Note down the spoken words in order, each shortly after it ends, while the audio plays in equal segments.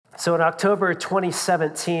So in October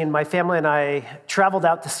 2017, my family and I traveled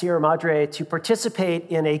out to Sierra Madre to participate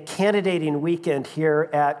in a candidating weekend here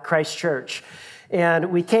at Christ Church.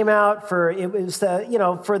 And we came out for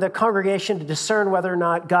the congregation to discern whether or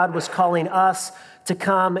not God was calling us to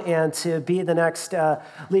come and to be the next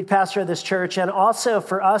lead pastor of this church, and also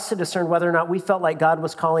for us to discern whether or not we felt like God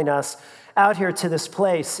was calling us out here to this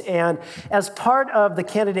place. And as part of the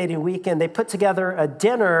candidating weekend, they put together a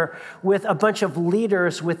dinner with a bunch of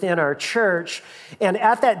leaders within our church. And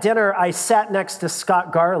at that dinner, I sat next to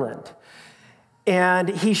Scott Garland. And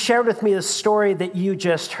he shared with me the story that you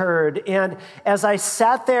just heard. And as I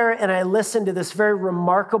sat there and I listened to this very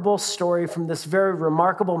remarkable story from this very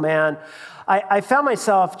remarkable man, I found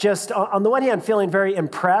myself just, on the one hand, feeling very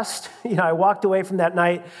impressed. I walked away from that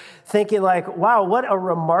night thinking like, wow, what a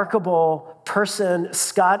remarkable person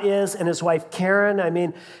Scott is and his wife, Karen. I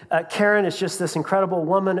mean, Karen is just this incredible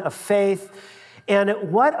woman of faith.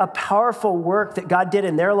 And what a powerful work that God did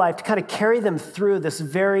in their life to kind of carry them through this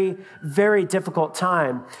very, very difficult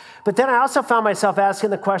time. But then I also found myself asking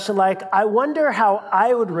the question, like, I wonder how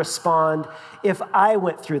I would respond if I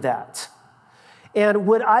went through that. And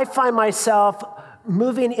would I find myself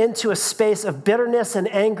moving into a space of bitterness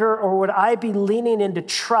and anger, or would I be leaning into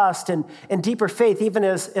trust and deeper faith, even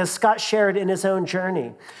as Scott shared in his own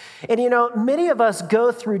journey? And many of us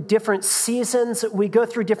go through different seasons. We go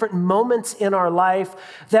through different moments in our life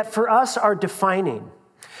that for us are defining.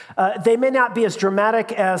 They may not be as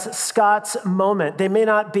dramatic as Scott's moment. They may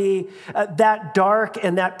not be that dark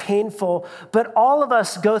and that painful, but all of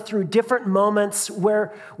us go through different moments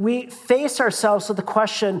where we face ourselves with the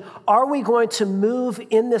question, are we going to move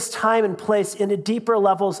in this time and place into deeper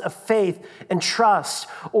levels of faith and trust?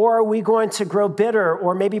 Or are we going to grow bitter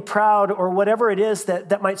or maybe proud or whatever it is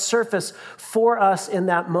that might surface for us in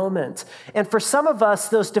that moment? And for some of us,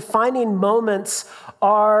 those defining moments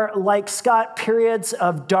are, like Scott, periods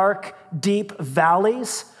of dark, deep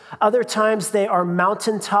valleys. Other times they are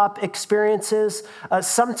mountaintop experiences.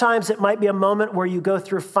 Sometimes it might be a moment where you go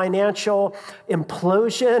through financial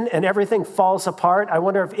implosion and everything falls apart. I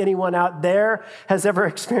wonder if anyone out there has ever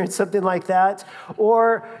experienced something like that.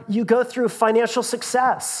 Or you go through financial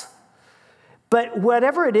success. But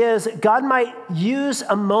whatever it is, God might use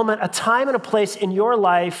a moment, a time and a place in your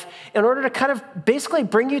life in order to kind of basically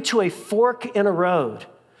bring you to a fork in a road.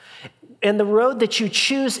 And the road that you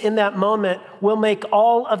choose in that moment will make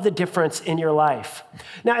all of the difference in your life.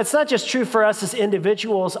 Now, it's not just true for us as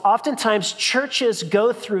individuals. Oftentimes, churches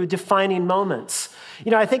go through defining moments.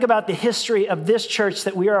 I think about the history of this church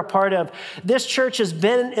that we are a part of. This church has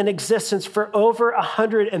been in existence for over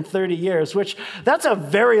 130 years, which that's a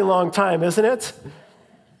very long time, isn't it?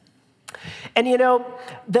 And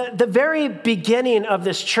the very beginning of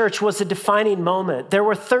this church was a defining moment. There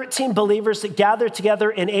were 13 believers that gathered together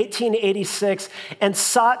in 1886 and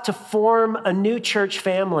sought to form a new church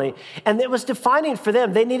family. And it was defining for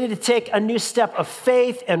them. They needed to take a new step of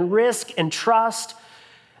faith and risk and trust.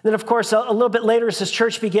 Then, of course, a little bit later, as this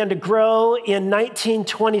church began to grow, in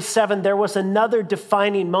 1927, there was another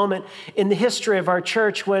defining moment in the history of our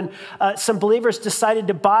church when some believers decided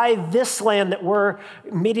to buy this land that we're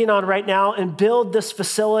meeting on right now and build this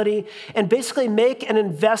facility and basically make an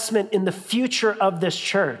investment in the future of this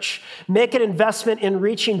church, make an investment in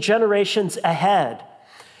reaching generations ahead.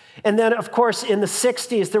 And then, of course, in the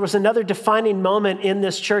 60s, there was another defining moment in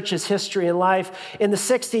this church's history and life. In the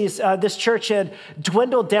 60s, this church had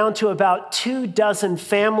dwindled down to about 24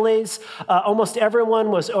 families. Almost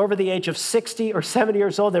everyone was over the age of 60 or 70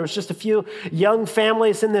 years old. There was just a few young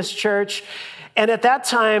families in this church. And at that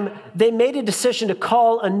time, they made a decision to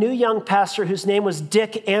call a new young pastor whose name was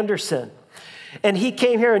Dick Anderson. And he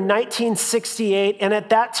came here in 1968, and at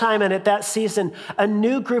that time and at that season, a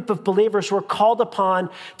new group of believers were called upon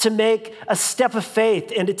to make a step of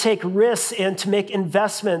faith and to take risks and to make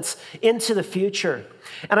investments into the future.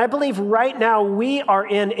 And I believe right now we are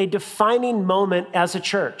in a defining moment as a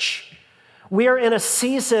church. We are in a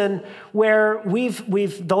season where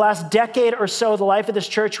we've the last decade or so of the life of this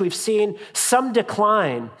church, we've seen some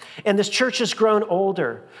decline, and this church has grown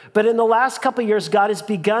older. But in the last couple of years, God has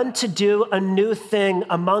begun to do a new thing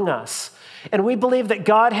among us. And we believe that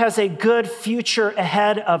God has a good future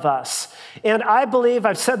ahead of us. And I believe,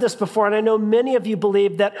 I've said this before, and I know many of you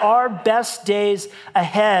believe that our best days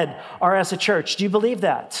ahead are as a church. Do you believe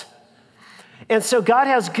that? And so God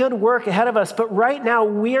has good work ahead of us, but right now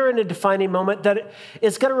we're in a defining moment that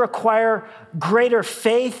is going to require greater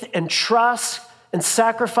faith and trust and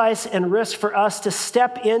sacrifice and risk for us to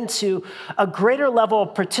step into a greater level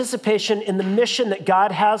of participation in the mission that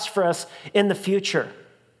God has for us in the future.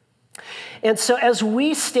 And so as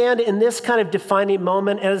we stand in this kind of defining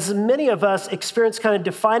moment, as many of us experience kind of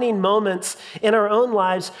defining moments in our own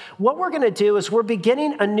lives, what we're going to do is we're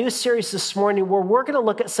beginning a new series this morning where we're going to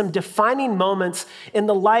look at some defining moments in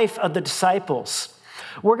the life of the disciples.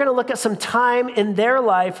 We're going to look at some time in their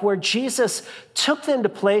life where Jesus took them to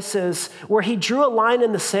places where he drew a line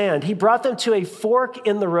in the sand. He brought them to a fork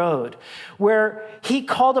in the road where he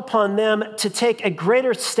called upon them to take a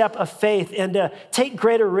greater step of faith and to take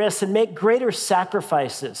greater risks and make greater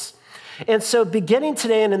sacrifices. And so beginning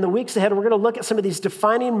today and in the weeks ahead, we're going to look at some of these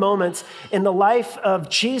defining moments in the life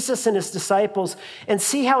of Jesus and his disciples and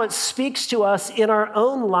see how it speaks to us in our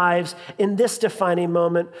own lives in this defining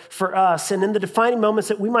moment for us and in the defining moments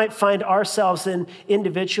that we might find ourselves in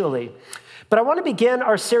individually. But I want to begin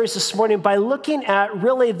our series this morning by looking at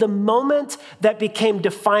really the moment that became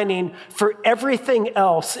defining for everything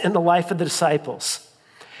else in the life of the disciples.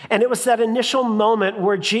 And it was that initial moment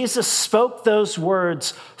where Jesus spoke those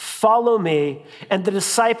words, "Follow me," and the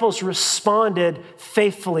disciples responded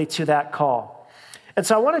faithfully to that call. And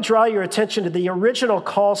so I want to draw your attention to the original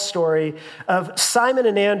call story of Simon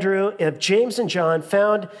and Andrew, of James and John,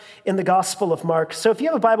 found in the Gospel of Mark. So if you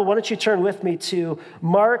have a Bible, why don't you turn with me to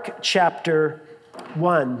Mark chapter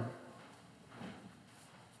 1.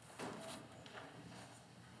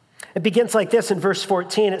 It begins like this in verse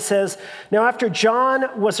 14. It says, "Now after John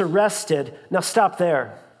was arrested," now stop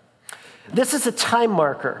there. This is a time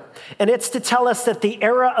marker, and it's to tell us that the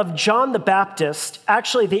era of John the Baptist,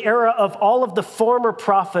 actually the era of all of the former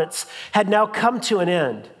prophets, had now come to an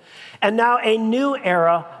end. And now a new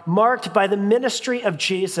era marked by the ministry of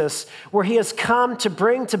Jesus, where he has come to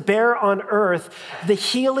bring to bear on earth the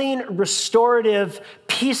healing, restorative,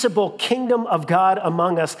 peaceable kingdom of God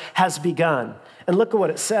among us has begun. And look at what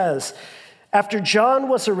it says. "After John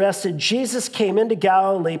was arrested, Jesus came into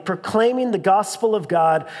Galilee proclaiming the gospel of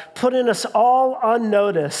God, putting us all on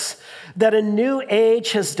notice that a new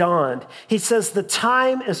age has dawned. He says, the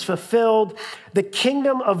time is fulfilled. The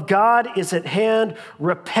kingdom of God is at hand.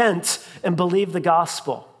 Repent and believe the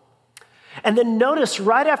gospel." And then notice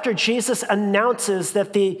right after Jesus announces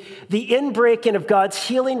that the inbreaking of God's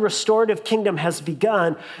healing, restorative kingdom has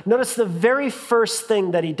begun, notice the very first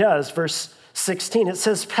thing that he does, verse 16, it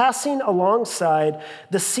says, "Passing alongside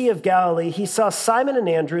the Sea of Galilee, he saw Simon and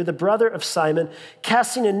Andrew, the brother of Simon,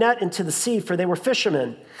 casting a net into the sea, for they were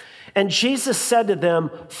fishermen. And Jesus said to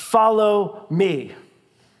them, 'Follow me.'"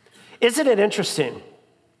 Isn't it interesting?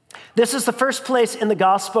 This is the first place in the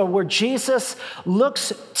gospel where Jesus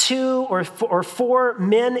looks to or for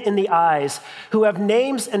men in the eyes who have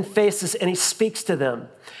names and faces, and he speaks to them.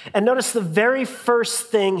 And notice the very first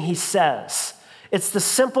thing he says. It's the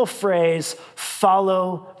simple phrase,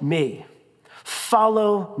 "Follow me."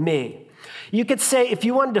 Follow me. You could say, if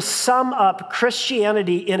you wanted to sum up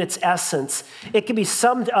Christianity in its essence, it could be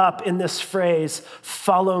summed up in this phrase,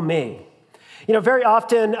 "Follow me." You know, very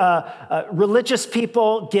often religious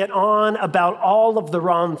people get on about all of the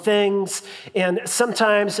wrong things, and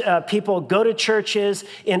sometimes people go to churches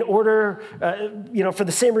in order, for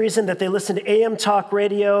the same reason that they listen to AM talk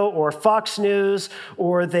radio or Fox News,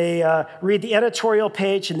 or they read the editorial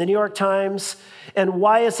page in the New York Times. And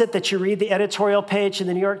why is it that you read the editorial page in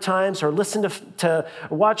the New York Times, or listen to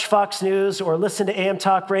watch Fox News, or listen to AM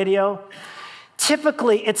talk radio?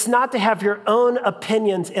 Typically, it's not to have your own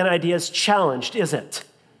opinions and ideas challenged, is it?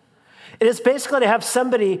 It is basically to have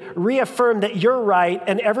somebody reaffirm that you're right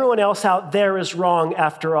and everyone else out there is wrong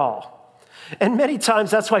after all. And many times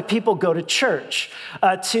that's why people go to church,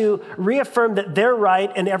 to reaffirm that they're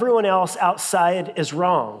right and everyone else outside is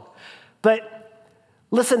wrong. But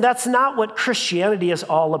listen, that's not what Christianity is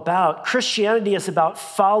all about. Christianity is about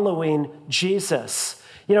following Jesus.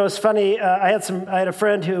 You know, it's funny, I had a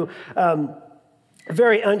friend who, a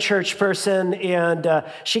very unchurched person, and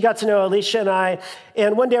she got to know Alicia and I,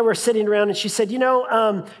 and one day we were sitting around and she said,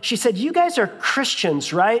 "You guys are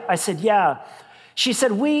Christians, right?" I said, "Yeah." She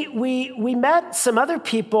said, we met some other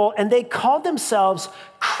people and they called themselves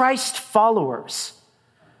Christ followers.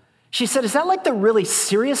 She said, "Is that like the really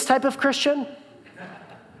serious type of Christian?"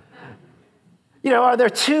 You know, are there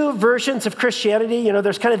two versions of Christianity? You know,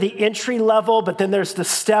 there's kind of the entry level, but then there's the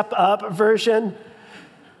step up version.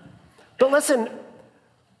 But listen,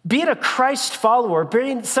 being a Christ follower,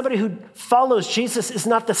 being somebody who follows Jesus is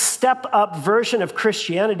not the step-up version of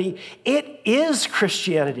Christianity. It is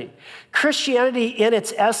Christianity. Christianity, in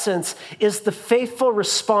its essence, is the faithful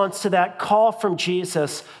response to that call from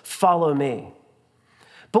Jesus, "Follow me."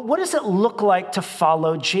 But what does it look like to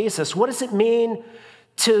follow Jesus? What does it mean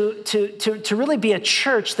to really be a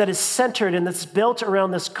church that is centered and that's built around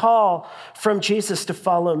this call from Jesus to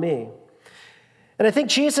follow me? And I think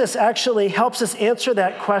Jesus actually helps us answer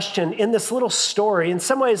that question in this little story. In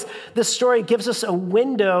some ways, this story gives us a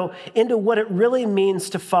window into what it really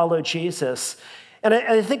means to follow Jesus. And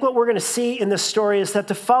I think what we're going to see in this story is that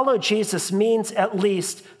to follow Jesus means at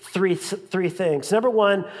least three things. Number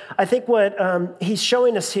one, I think what he's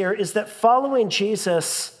showing us here is that following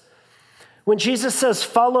Jesus, when Jesus says,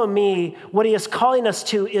 follow me, what he is calling us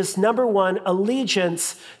to is, number one,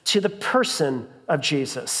 allegiance to the person of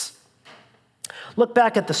Jesus. Look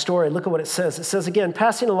back at the story. Look at what it says. It says, again,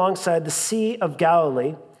 passing alongside the Sea of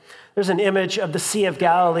Galilee. There's an image of the Sea of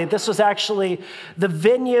Galilee. This was actually the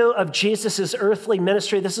venue of Jesus' earthly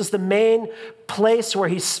ministry. This is the main place where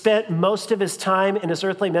he spent most of his time in his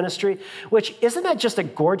earthly ministry, which isn't that just a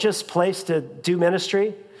gorgeous place to do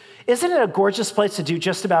ministry? Isn't it a gorgeous place to do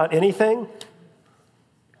just about anything?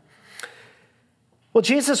 Well,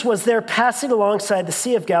 Jesus was there passing alongside the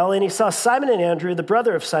Sea of Galilee, and he saw Simon and Andrew, the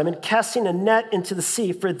brother of Simon, casting a net into the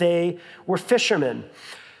sea, for they were fishermen.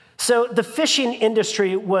 So the fishing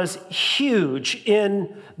industry was huge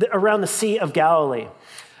around the Sea of Galilee.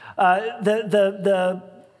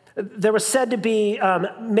 There was said to be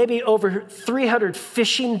maybe over 300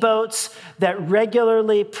 fishing boats that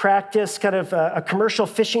regularly practiced kind of a commercial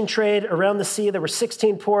fishing trade around the sea. There were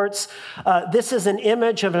 16 ports. This is an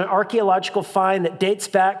image of an archaeological find that dates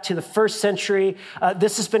back to the first century.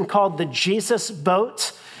 This has been called the Jesus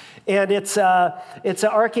boat. And it's an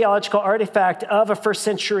archaeological artifact of a first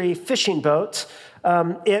century fishing boat.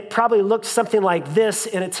 It probably looked something like this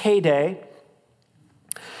in its heyday.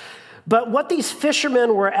 But what these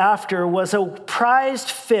fishermen were after was a prized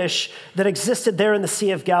fish that existed there in the Sea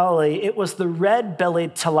of Galilee. It was the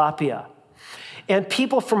red-bellied tilapia. And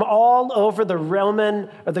people from all over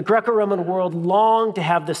the Greco-Roman world longed to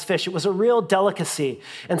have this fish. It was a real delicacy.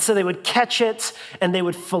 And so they would catch it, and they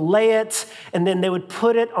would fillet it, and then they would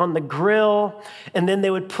put it on the grill, and then they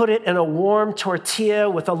would put it in a warm tortilla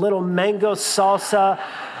with a little mango salsa,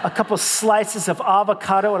 a couple slices of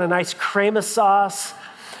avocado, and a nice crema sauce.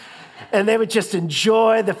 And they would just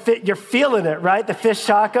enjoy you're feeling it, right? The fish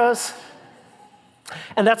tacos.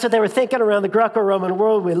 And that's what they were thinking around the Greco-Roman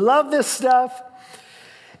world. We love this stuff.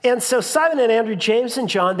 And so Simon and Andrew, James and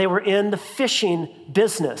John, they were in the fishing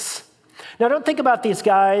business. Now, don't think about these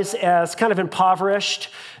guys as kind of impoverished.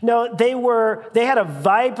 No, they had a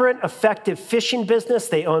vibrant, effective fishing business.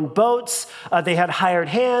 They owned boats. They had hired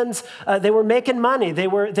hands. They were making money. They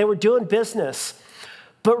were doing business.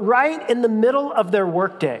 But right in the middle of their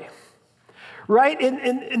workday, right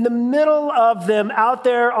in the middle of them out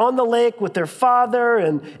there on the lake with their father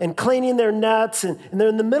and cleaning their nets, and they're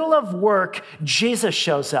in the middle of work, Jesus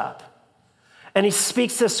shows up. And he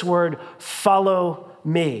speaks this word, follow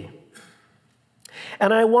me.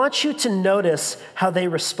 And I want you to notice how they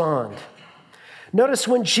respond. Notice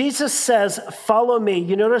when Jesus says, follow me,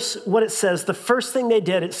 you notice what it says. The first thing they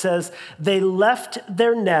did, it says, they left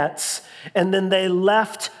their nets, and then they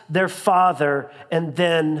left their father, and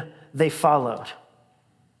then they followed.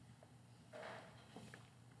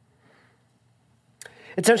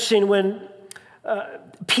 It's interesting when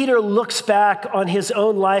Peter looks back on his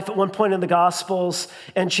own life at one point in the Gospels,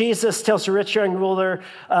 and Jesus tells the rich young ruler,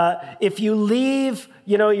 if you leave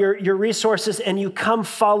your resources and you come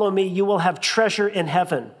follow me, you will have treasure in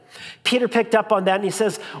heaven. Peter picked up on that and he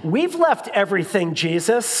says, we've left everything,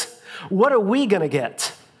 Jesus. What are we going to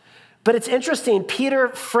get? But it's interesting, Peter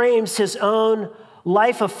frames his own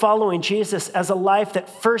life of following Jesus as a life that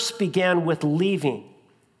first began with leaving.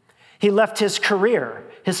 He left his career,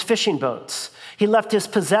 his fishing boats. He left his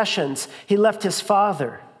possessions. He left his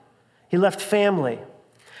father. He left family.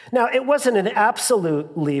 Now, it wasn't an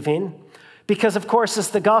absolute leaving because, of course,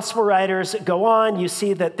 as the gospel writers go on, you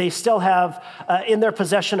see that they still have in their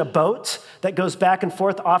possession a boat that goes back and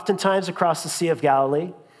forth oftentimes across the Sea of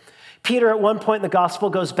Galilee. Peter, at one point in the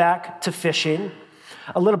gospel, goes back to fishing.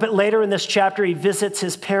 A little bit later in this chapter, he visits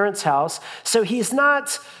his parents' house. So it's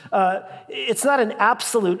not an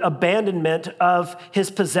absolute abandonment of his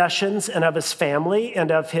possessions and of his family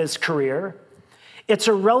and of his career. It's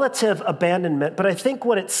a relative abandonment. But I think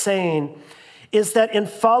what it's saying is that in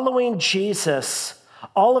following Jesus,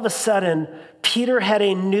 all of a sudden, Peter had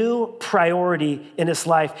a new priority in his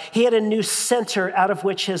life. He had a new center out of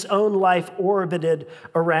which his own life orbited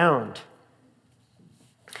around.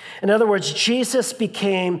 In other words, Jesus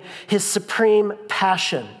became his supreme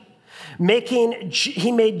passion.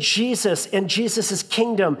 He made Jesus and Jesus'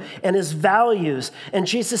 kingdom and his values and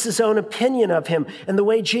Jesus' own opinion of him and the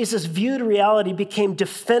way Jesus viewed reality became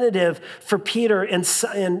definitive for Peter and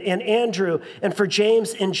Andrew and for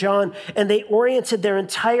James and John, and they oriented their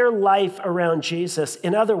entire life around Jesus.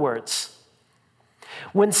 In other words,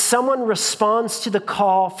 When someone responds to the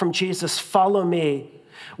call from Jesus, follow me,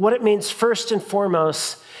 what it means first and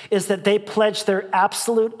foremost is that they pledge their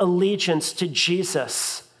absolute allegiance to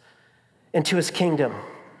Jesus and to his kingdom.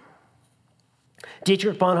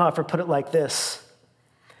 Dietrich Bonhoeffer put it like this.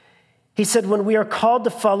 He said, when we are called to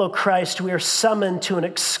follow Christ, we are summoned to an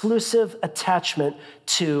exclusive attachment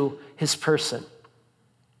to his person.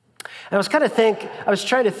 And I was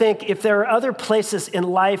trying to think if there are other places in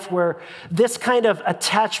life where this kind of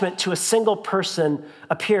attachment to a single person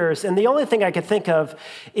appears. And the only thing I could think of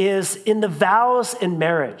is in the vows in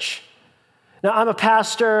marriage. Now, I'm a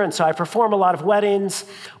pastor, and so I perform a lot of weddings.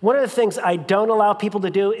 One of the things I don't allow people to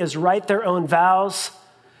do is write their own vows.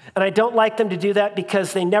 And I don't like them to do that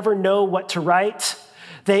because they never know what to write.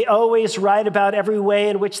 They always write about every way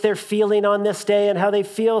in which they're feeling on this day and how they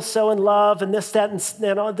feel so in love and this, that,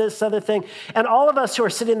 and all this other thing. And all of us who are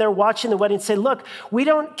sitting there watching the wedding say, look, we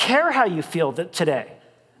don't care how you feel today.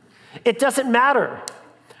 It doesn't matter.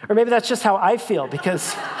 Or maybe that's just how I feel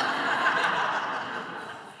because...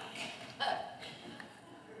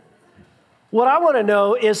 What I want to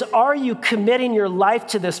know is, are you committing your life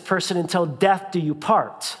to this person until death do you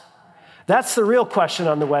part? That's the real question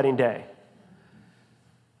on the wedding day.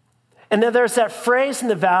 And then there's that phrase in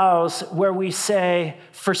the vows where we say,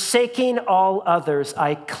 forsaking all others,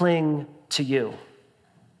 I cling to you.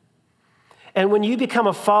 And when you become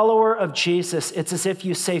a follower of Jesus, it's as if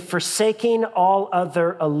you say, forsaking all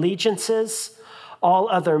other allegiances, all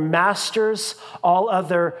other masters, all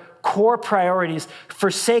other core priorities,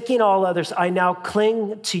 forsaking all others, I now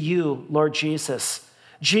cling to you, Lord Jesus.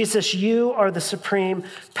 Jesus, you are the supreme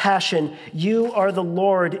passion. You are the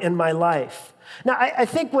Lord in my life. Now, I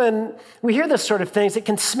think when we hear this sort of things, it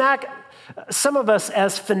can smack some of us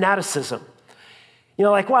as fanaticism. You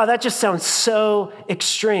know, like, wow, that just sounds so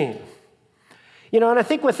extreme. You know, and I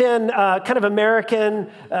think within kind of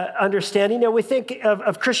American understanding, you know, we think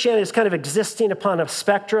of Christianity as kind of existing upon a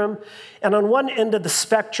spectrum. And on one end of the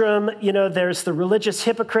spectrum, you know, there's the religious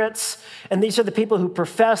hypocrites. And these are the people who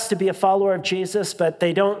profess to be a follower of Jesus, but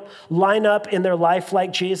they don't line up in their life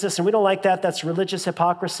like Jesus. And we don't like that. That's religious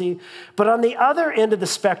hypocrisy. But on the other end of the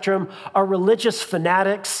spectrum are religious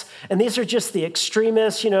fanatics. And these are just the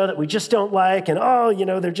extremists, you know, that we just don't like. And, oh, you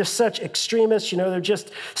know, they're just such extremists. You know, they're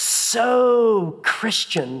just so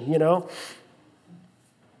Christian, you know.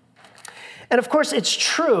 And of course, it's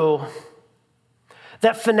true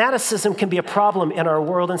that fanaticism can be a problem in our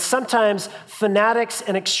world. And sometimes fanatics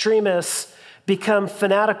and extremists become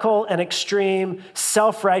fanatical and extreme,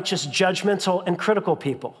 self-righteous, judgmental, and critical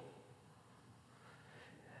people.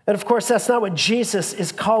 And of course, that's not what Jesus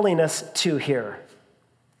is calling us to here.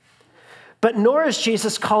 But nor is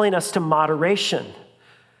Jesus calling us to moderation.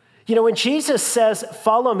 You know, when Jesus says,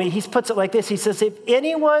 follow me, he puts it like this. He says, if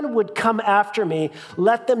anyone would come after me,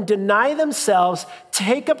 let them deny themselves,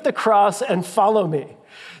 take up the cross, and follow me.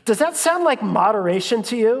 Does that sound like moderation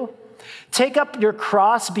to you? Take up your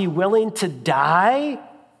cross, be willing to die?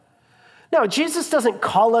 No, Jesus doesn't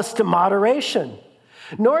call us to moderation.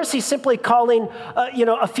 Nor is he simply calling,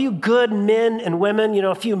 a few good men and women,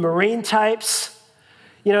 a few Marine types,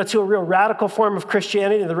 to a real radical form of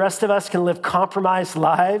Christianity. The rest of us can live compromised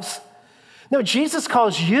lives. No, Jesus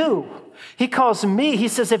calls you. He calls me. He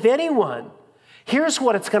says, if anyone, here's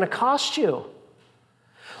what it's going to cost you.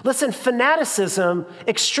 Listen, fanaticism,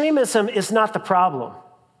 extremism is not the problem.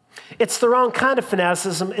 It's the wrong kind of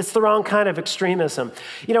fanaticism. It's the wrong kind of extremism.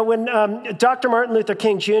 You know, when Dr. Martin Luther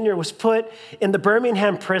King Jr. was put in the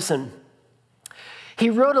Birmingham prison, he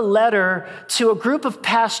wrote a letter to a group of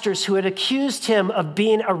pastors who had accused him of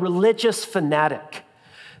being a religious fanatic.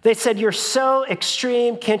 They said, you're so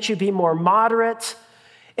extreme, can't you be more moderate?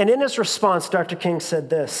 And in his response, Dr. King said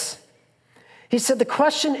this. He said, the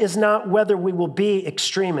question is not whether we will be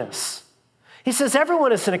extremists. He says,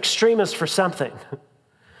 everyone is an extremist for something.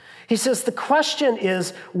 He says, the question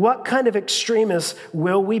is, what kind of extremists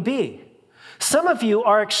will we be? Some of you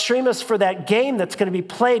are extremists for that game that's going to be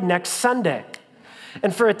played next Sunday,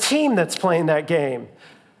 and for a team that's playing that game.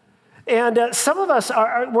 And some of us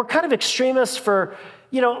we're kind of extremists for,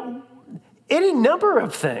 any number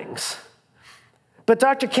of things. But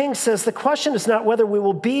Dr. King says the question is not whether we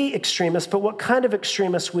will be extremists, but what kind of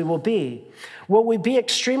extremists we will be. Will we be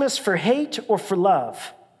extremists for hate or for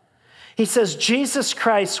love? He says Jesus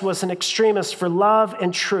Christ was an extremist for love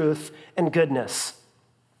and truth and goodness.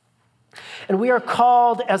 And we are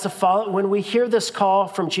called when we hear this call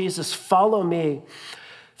from Jesus, follow me.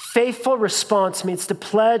 Faithful response means to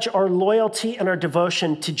pledge our loyalty and our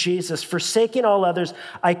devotion to Jesus. Forsaking all others,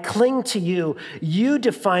 I cling to you. You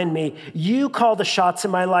define me. You call the shots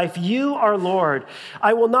in my life. You are Lord.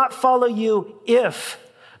 I will not follow you if,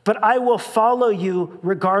 but I will follow you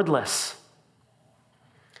regardless.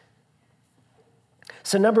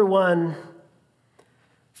 So number one,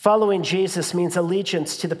 following Jesus means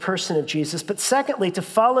allegiance to the person of Jesus. But secondly, to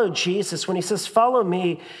follow Jesus, when he says, follow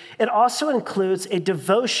me, it also includes a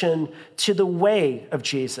devotion to the way of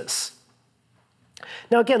Jesus.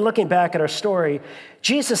 Now, again, looking back at our story,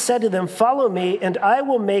 Jesus said to them, follow me, and I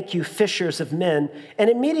will make you fishers of men. And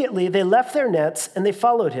immediately they left their nets and they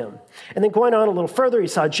followed him. And then going on a little further, he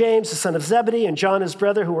saw James, the son of Zebedee, and John, his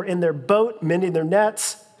brother, who were in their boat, mending their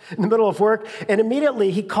nets in the middle of work. And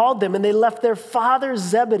immediately he called them, and they left their father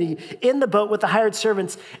Zebedee in the boat with the hired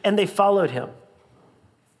servants, and they followed him.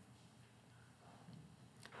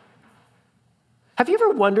 Have you ever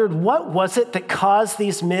wondered what was it that caused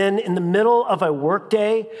these men in the middle of a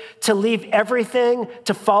workday to leave everything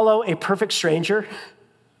to follow a perfect stranger?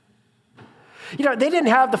 You know, they didn't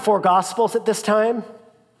have the four Gospels at this time.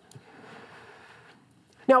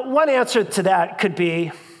 Now, one answer to that could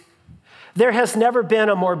be, there has never been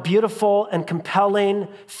a more beautiful and compelling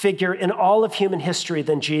figure in all of human history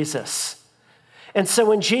than Jesus. And so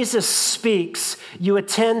when Jesus speaks, you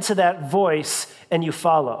attend to that voice and you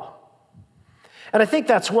follow. And I think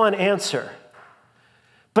that's one answer.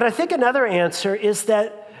 But I think another answer is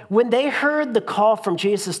that when they heard the call from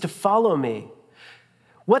Jesus to follow me,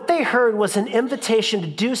 what they heard was an invitation to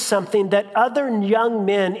do something that other young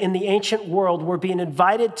men in the ancient world were being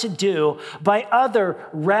invited to do by other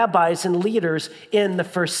rabbis and leaders in the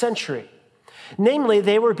first century. Namely,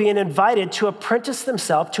 they were being invited to apprentice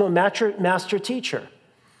themselves to a master teacher.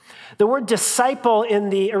 The word disciple in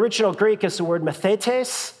the original Greek is the word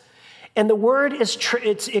mathetes, and the word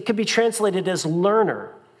it could be translated as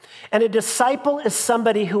learner. And a disciple is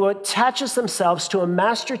somebody who attaches themselves to a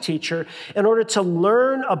master teacher in order to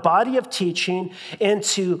learn a body of teaching and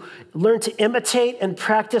to learn to imitate and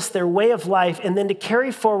practice their way of life and then to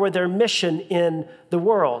carry forward their mission in the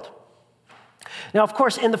world. Now, of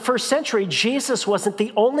course, in the first century, Jesus wasn't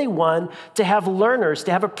the only one to have learners,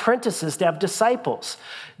 to have apprentices, to have disciples.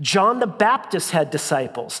 John the Baptist had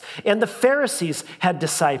disciples, and the Pharisees had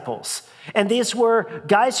disciples. And these were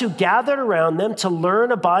guys who gathered around them to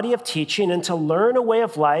learn a body of teaching and to learn a way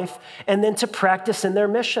of life and then to practice in their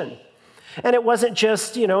mission. And it wasn't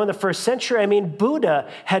just, in the first century. I mean, Buddha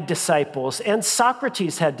had disciples and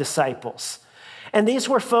Socrates had disciples. And these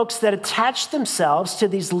were folks that attached themselves to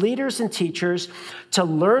these leaders and teachers to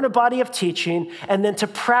learn a body of teaching and then to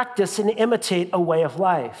practice and imitate a way of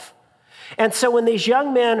life. And so when these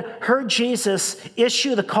young men heard Jesus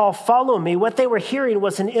issue the call, follow me, what they were hearing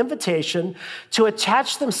was an invitation to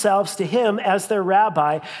attach themselves to him as their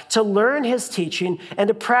rabbi, to learn his teaching and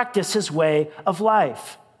to practice his way of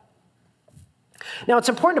life. Now, it's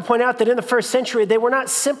important to point out that in the first century, they were not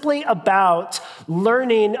simply about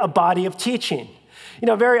learning a body of teaching.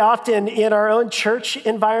 Very often in our own church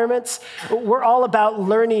environments, we're all about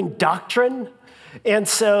learning doctrine. And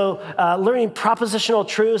so learning propositional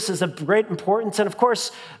truths is of great importance. And of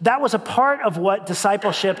course, that was a part of what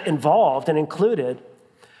discipleship involved and included.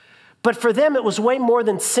 But for them, it was way more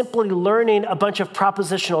than simply learning a bunch of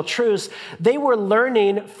propositional truths. They were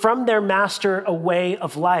learning from their master a way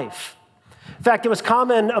of life. In fact, it was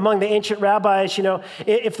common among the ancient rabbis,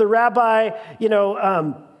 if the rabbi,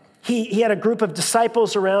 he had a group of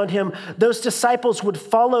disciples around him, those disciples would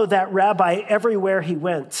follow that rabbi everywhere he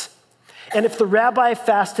went. And if the rabbi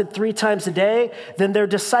fasted 3 times a day, then their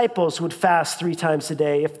disciples would fast 3 times a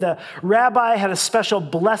day. If the rabbi had a special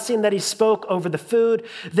blessing that he spoke over the food,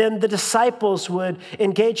 then the disciples would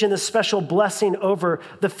engage in this special blessing over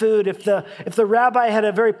the food. If the rabbi had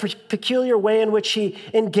a very peculiar way in which he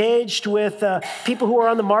engaged with people who were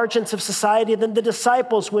on the margins of society, then the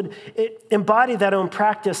disciples would embody that own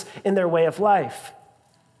practice in their way of life.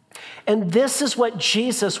 And this is what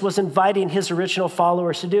Jesus was inviting his original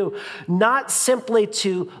followers to do, not simply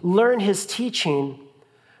to learn his teaching,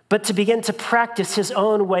 but to begin to practice his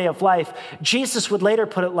own way of life. Jesus would later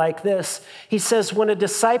put it like this. He says, when a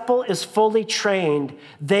disciple is fully trained,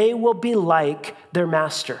 they will be like their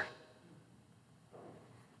master.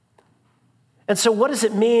 And so what does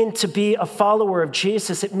it mean to be a follower of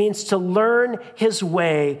Jesus? It means to learn his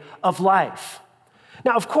way of life.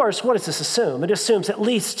 Now, of course, what does this assume? It assumes at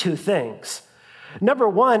least 2 things. Number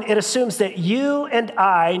one, it assumes that you and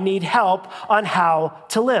I need help on how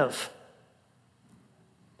to live.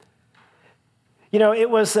 It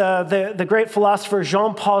was the great philosopher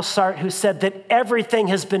Jean-Paul Sartre who said that everything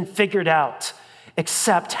has been figured out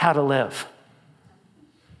except how to live.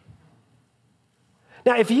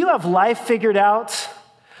 Now, if you have life figured out,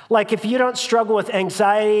 like if you don't struggle with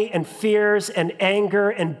anxiety and fears and anger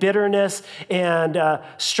and bitterness and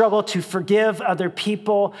struggle to forgive other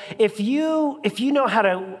people, if you know how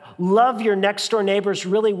to love your next door neighbors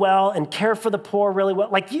really well and care for the poor really well,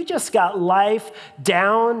 like you just got life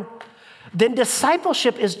down, then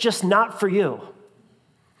discipleship is just not for you.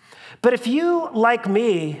 But if you, like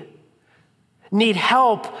me, need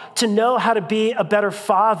help to know how to be a better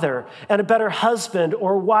father and a better husband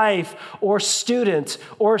or wife or student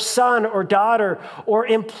or son or daughter or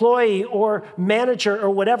employee or manager or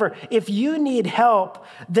whatever, if you need help,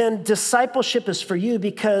 then discipleship is for you,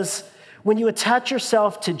 because when you attach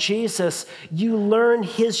yourself to Jesus, you learn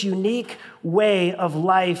his unique way of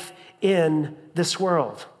life in this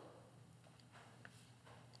world.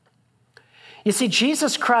 You see,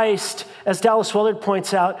 Jesus Christ, as Dallas Willard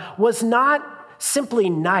points out, was not simply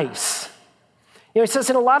nice. He says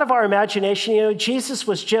in a lot of our imagination, Jesus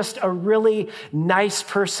was just a really nice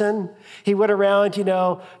person. He went around,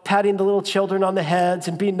 patting the little children on the heads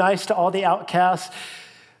and being nice to all the outcasts.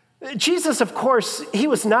 Jesus, of course, he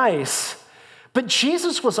was nice, but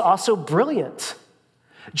Jesus was also brilliant.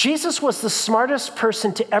 Jesus was the smartest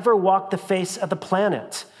person to ever walk the face of the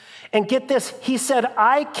planet. And get this, he said,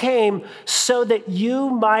 I came so that you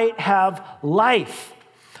might have life.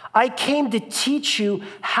 I came to teach you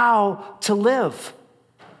how to live.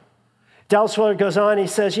 Dallas Willard goes on, he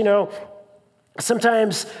says,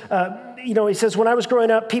 sometimes, he says, when I was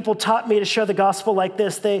growing up, people taught me to share the gospel like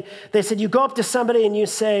this. They said, you go up to somebody and you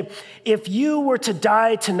say, if you were to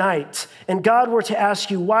die tonight and God were to ask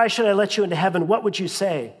you, why should I let you into heaven? What would you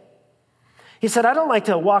say? He said, I don't like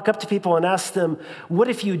to walk up to people and ask them, what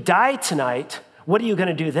if you die tonight? What are you going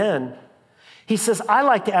to do then? He says, I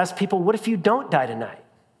like to ask people, what if you don't die tonight?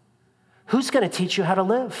 Who's going to teach you how to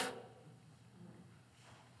live?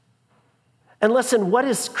 And listen, what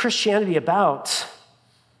is Christianity about?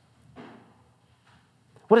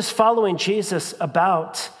 What is following Jesus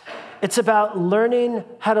about? It's about learning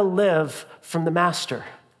how to live from the Master.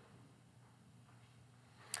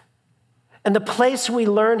 And the place we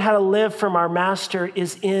learn how to live from our Master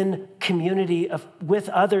is in community with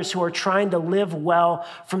others who are trying to live well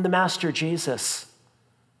from the Master Jesus.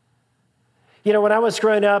 When I was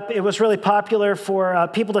growing up, it was really popular for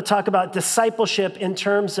people to talk about discipleship in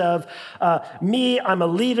terms of me, I'm a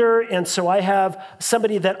leader, and so I have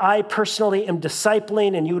somebody that I personally am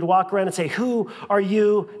discipling, and you would walk around and say, who are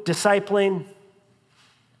you discipling?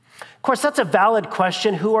 Of course, that's a valid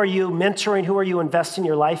question. Who are you mentoring? Who are you investing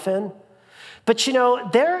your life in? But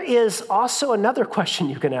there is also another question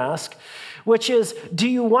you can ask, which is, do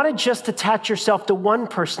you want to just attach yourself to one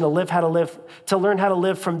person to learn how to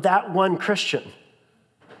live from that one Christian?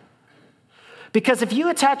 Because if you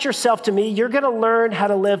attach yourself to me, you're going to learn how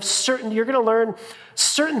to live you're going to learn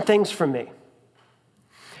certain things from me.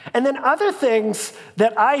 And then other things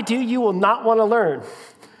that I do, you will not want to learn.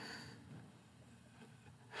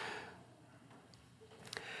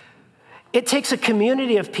 It takes a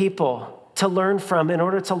community of people to learn from in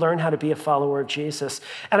order to learn how to be a follower of Jesus.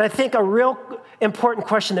 And I think a real important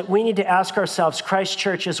question that we need to ask ourselves, Christ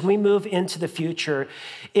Church, as we move into the future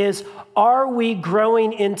is, are we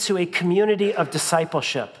growing into a community of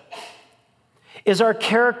discipleship? Is our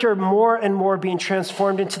character more and more being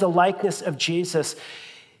transformed into the likeness of Jesus?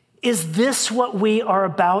 Is this what we are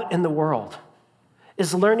about in the world?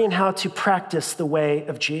 Is learning how to practice the way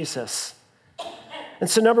of Jesus? And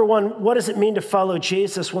so number one, what does it mean to follow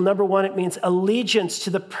Jesus? Well, number one, it means allegiance to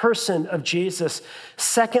the person of Jesus.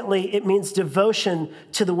 Secondly, it means devotion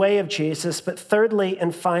to the way of Jesus. But thirdly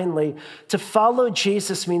and finally, to follow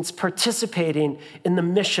Jesus means participating in the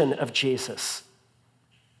mission of Jesus.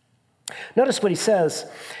 Notice what he says.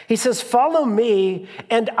 He says, follow me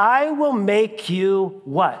and I will make you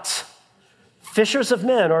what? Fishers of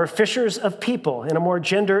men, or fishers of people, in a more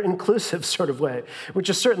gender inclusive sort of way, which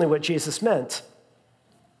is certainly what Jesus meant.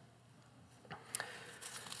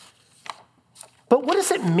 But what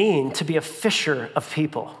does it mean to be a fisher of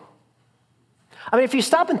people? I mean, if you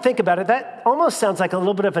stop and think about it, that almost sounds like a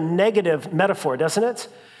little bit of a negative metaphor, doesn't it?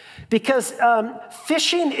 Because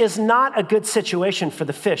fishing is not a good situation for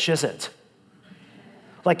the fish, is it?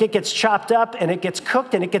 Like it gets chopped up and it gets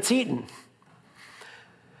cooked and it gets eaten.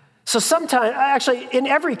 So sometimes, actually, in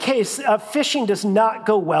every case, fishing does not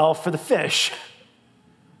go well for the fish.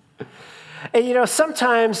 And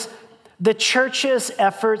sometimes the church's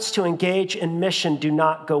efforts to engage in mission do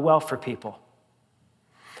not go well for people.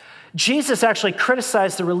 Jesus actually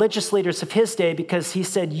criticized the religious leaders of his day because he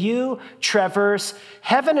said, you traverse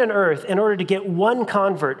heaven and earth in order to get one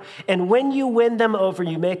convert. And when you win them over,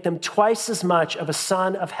 you make them twice as much of a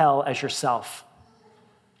son of hell as yourself.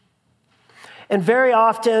 And very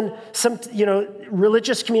often,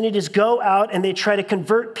 religious communities go out and they try to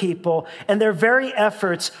convert people, and their very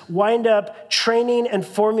efforts wind up training and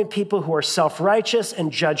forming people who are self-righteous and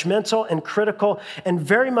judgmental and critical and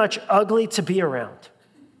very much ugly to be around.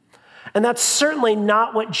 And that's certainly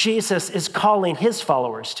not what Jesus is calling his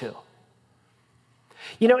followers to.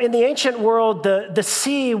 In the ancient world, the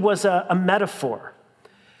sea was a metaphor.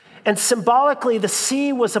 And symbolically, the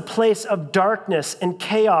sea was a place of darkness and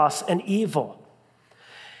chaos and evil.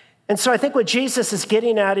 And so I think what Jesus is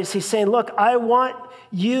getting at is he's saying, look, I want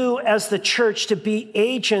you as the church to be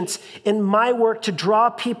agents in my work to draw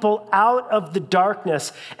people out of the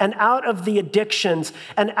darkness and out of the addictions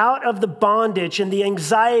and out of the bondage and the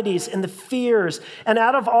anxieties and the fears and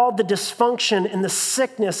out of all the dysfunction and the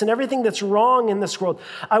sickness and everything that's wrong in this world.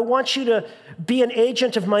 I want you to be an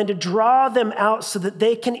agent of mine to draw them out so that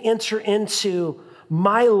they can enter into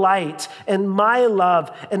my light and my love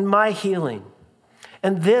and my healing.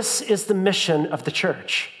 And this is the mission of the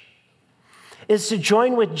church, is to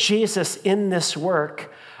join with Jesus in this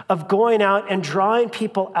work of going out and drawing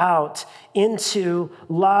people out into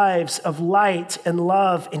lives of light and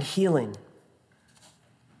love and healing.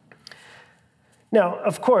 Now,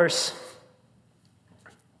 of course,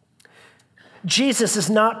 Jesus is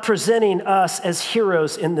not presenting us as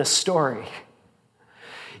heroes in this story.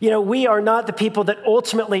 We are not the people that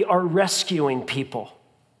ultimately are rescuing people.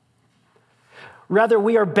 Rather,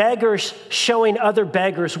 we are beggars showing other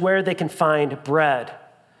beggars where they can find bread.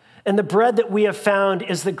 And the bread that we have found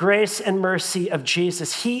is the grace and mercy of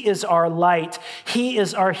Jesus. He is our light. He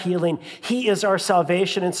is our healing. He is our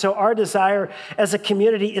salvation. And so our desire as a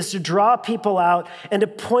community is to draw people out and to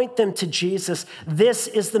point them to Jesus. This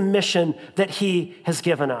is the mission that he has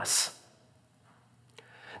given us.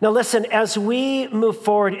 Now listen, as we move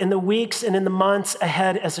forward in the weeks and in the months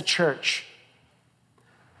ahead as a church,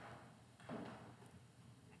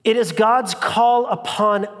 it is God's call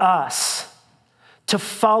upon us to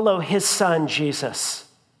follow his son, Jesus.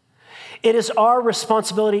 It is our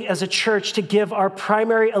responsibility as a church to give our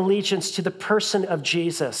primary allegiance to the person of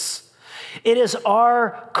Jesus. It is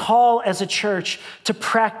our call as a church to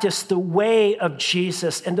practice the way of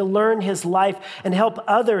Jesus and to learn his life and help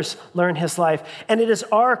others learn his life. And it is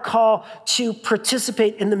our call to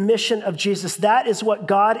participate in the mission of Jesus. That is what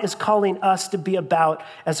God is calling us to be about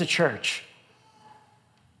as a church.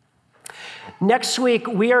 Next week,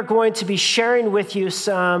 we are going to be sharing with you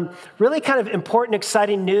some really kind of important,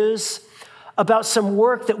 exciting news about some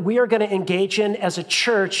work that we are going to engage in as a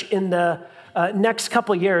church in the next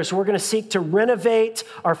couple of years. We're going to seek to renovate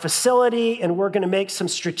our facility, and we're going to make some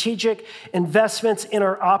strategic investments in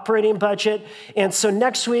our operating budget. And so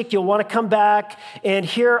next week, you'll want to come back and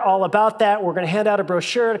hear all about that. We're going to hand out a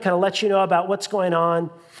brochure to kind of let you know about what's going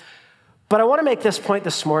on. But I want to make this point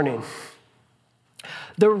this morning.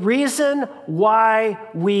 The reason why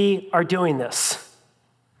we are doing this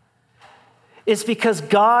is because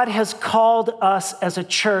God has called us as a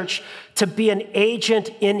church to be an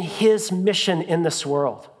agent in his mission in this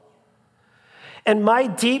world. And my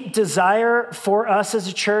deep desire for us as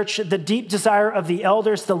a church, the deep desire of the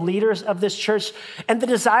elders, the leaders of this church, and the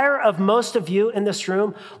desire of most of you in this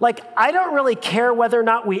room, I don't really care whether or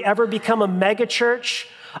not we ever become a mega church.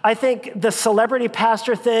 I think the celebrity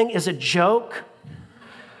pastor thing is a joke.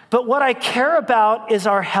 But what I care about is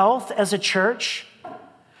our health as a church.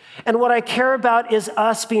 And what I care about is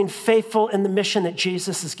us being faithful in the mission that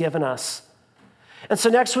Jesus has given us. And so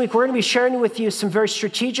next week, we're going to be sharing with you some very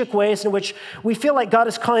strategic ways in which we feel like God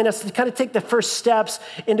is calling us to kind of take the first steps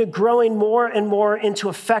into growing more and more into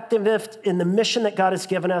effectiveness in the mission that God has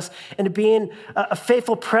given us and to being a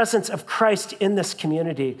faithful presence of Christ in this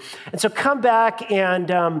community. And so come back and,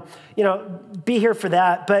 be here for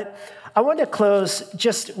that. But I want to close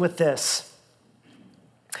just with this.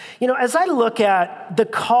 As I look at the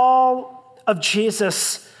call of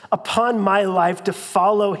Jesus upon my life to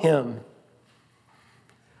follow him,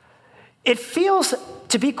 it feels,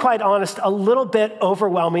 to be quite honest, a little bit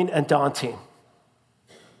overwhelming and daunting.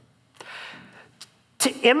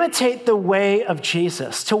 To imitate the way of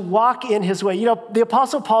Jesus, to walk in his way. The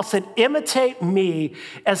Apostle Paul said, imitate me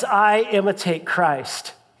as I imitate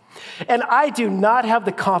Christ. And I do not have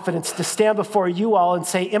the confidence to stand before you all and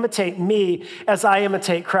say, imitate me as I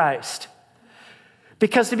imitate Christ.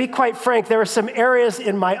 Because to be quite frank, there are some areas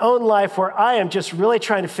in my own life where I am just really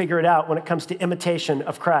trying to figure it out when it comes to imitation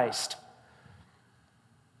of Christ.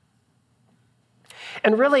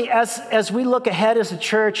 And really, as we look ahead as a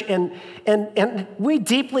church, and we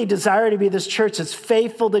deeply desire to be this church that's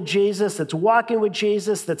faithful to Jesus, that's walking with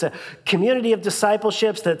Jesus, that's a community of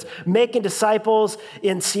discipleships, that's making disciples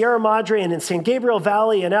in Sierra Madre and in San Gabriel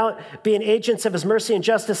Valley and out being agents of his mercy and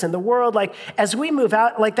justice in the world. Like, as we move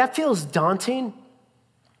out, like, that feels daunting.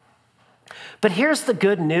 But here's the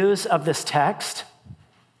good news of this text.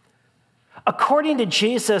 According to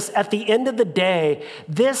Jesus, at the end of the day,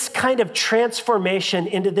 this kind of transformation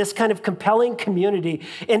into this kind of compelling community,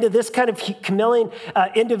 into this kind of compelling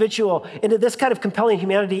individual, into this kind of compelling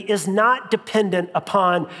humanity is not dependent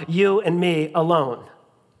upon you and me alone.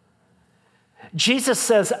 Jesus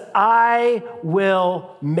says, I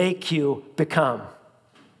will make you become.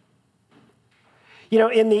 You know,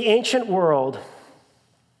 in the ancient world,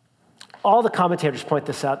 all the commentators point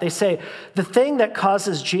this out. They say the thing that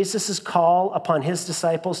causes Jesus' call upon his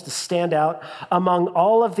disciples to stand out among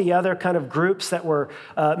all of the other kind of groups that were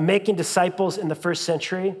making disciples in the first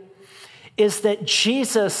century is that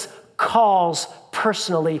Jesus calls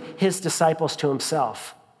personally his disciples to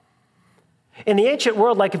himself. In the ancient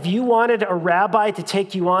world, like if you wanted a rabbi to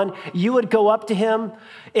take you on, you would go up to him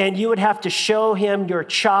and you would have to show him your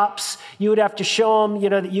chops. You would have to show him,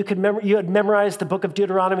 that you had memorized the book of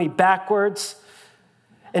Deuteronomy backwards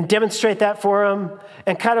and demonstrate that for him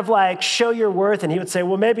and kind of like show your worth. And he would say,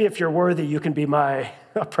 well, maybe if you're worthy, you can be my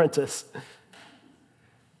apprentice.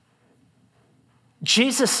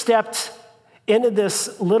 Jesus stepped into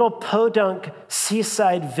this little podunk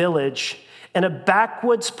seaside village in a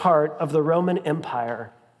backwoods part of the Roman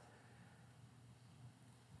Empire.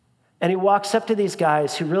 And he walks up to these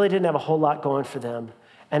guys who really didn't have a whole lot going for them.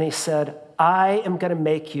 And he said, I am going to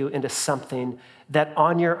make you into something that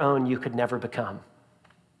on your own you could never become.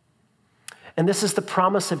 And this is the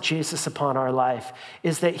promise of Jesus upon our life,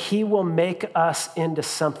 is that he will make us into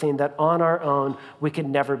something that on our own we could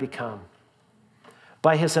never become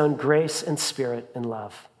by his own grace and spirit and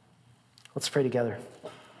love. Let's pray together.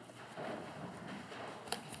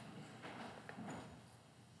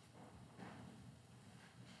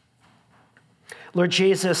 Lord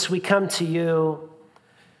Jesus, we come to you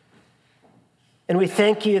and we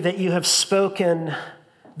thank you that you have spoken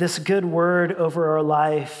this good word over our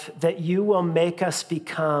life, that you will make us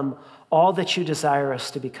become all that you desire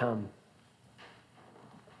us to become.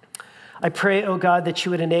 I pray, oh God, that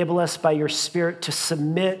you would enable us by your Spirit to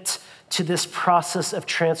submit to this process of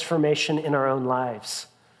transformation in our own lives.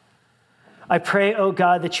 I pray, oh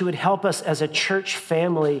God, that you would help us as a church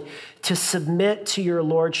family to submit to your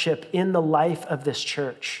lordship in the life of this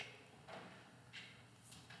church.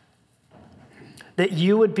 That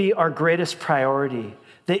you would be our greatest priority,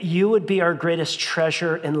 that you would be our greatest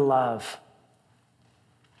treasure and love.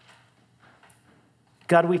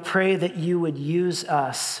 God, we pray that you would use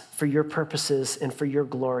us for your purposes and for your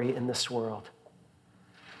glory in this world.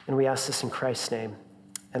 And we ask this in Christ's name.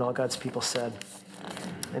 And all God's people said,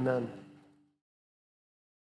 amen.